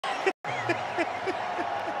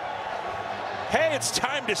Hey, it's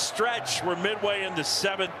time to stretch. We're midway in the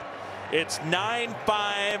seventh. It's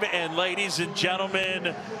 9-5, and ladies and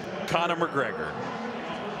gentlemen, Conor McGregor.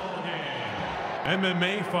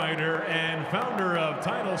 MMA fighter and founder of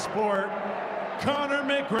Title Sport, Conor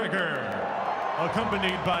McGregor,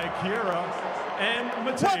 accompanied by Kiera and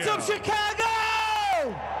Mateo. What's up, Chicago?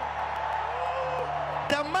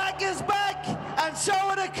 The mic is back, and so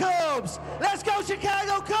are the Cubs. Let's go,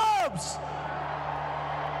 Chicago Cubs!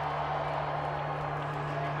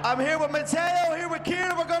 I'm here with Mateo, here with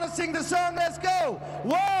Kiera. We're gonna sing the song. Let's go.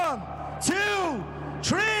 1, 2,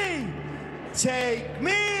 3. Take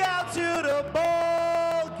me out to the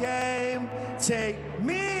ball game. Take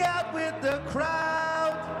me out with the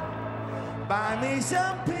crowd. Buy me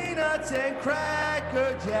some peanuts and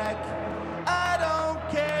Cracker Jack. I don't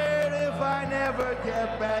care if I never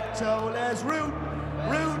get back. So let's root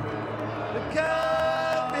the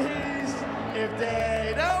Cubbies. If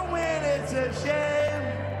they don't win, it's a shame.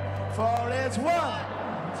 For it's 1,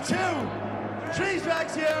 2, 3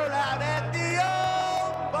 strikes, you're out at the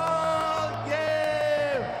old ball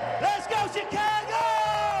game. Let's go, Chicago!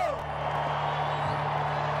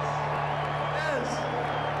 Yes.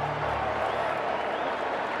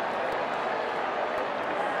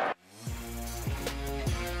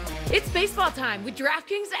 It's baseball time with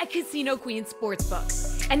DraftKings at Casino Queen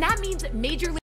Sportsbook. And that means Major League